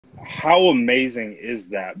how amazing is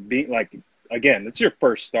that? Being like, again, it's your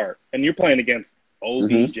first start, and you're playing against Hmm.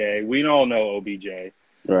 OBJ. We all know OBJ.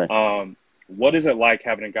 Right. What is it like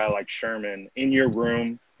having a guy like Sherman in your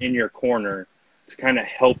room, in your corner, to kind of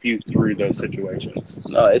help you through those situations?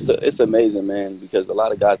 No, it's amazing, man, because a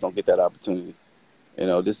lot of guys don't get that opportunity. You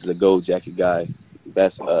know, this is a gold jacket guy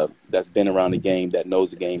that's been around the game, that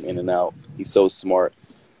knows the game in and out. He's so smart.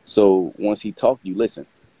 So once he talks, you listen.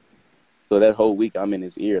 So that whole week, I'm in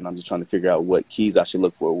his ear, and I'm just trying to figure out what keys I should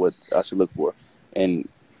look for, what I should look for, and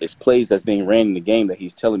it's plays that's being ran in the game that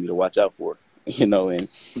he's telling me to watch out for. You know, and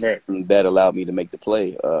Right. that allowed me to make the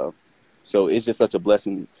play. So it's just such a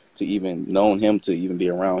blessing to even know him, to even be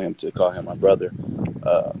around him, to call him my brother,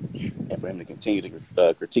 uh, and for him to continue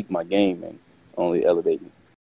to critique my game and only elevate me.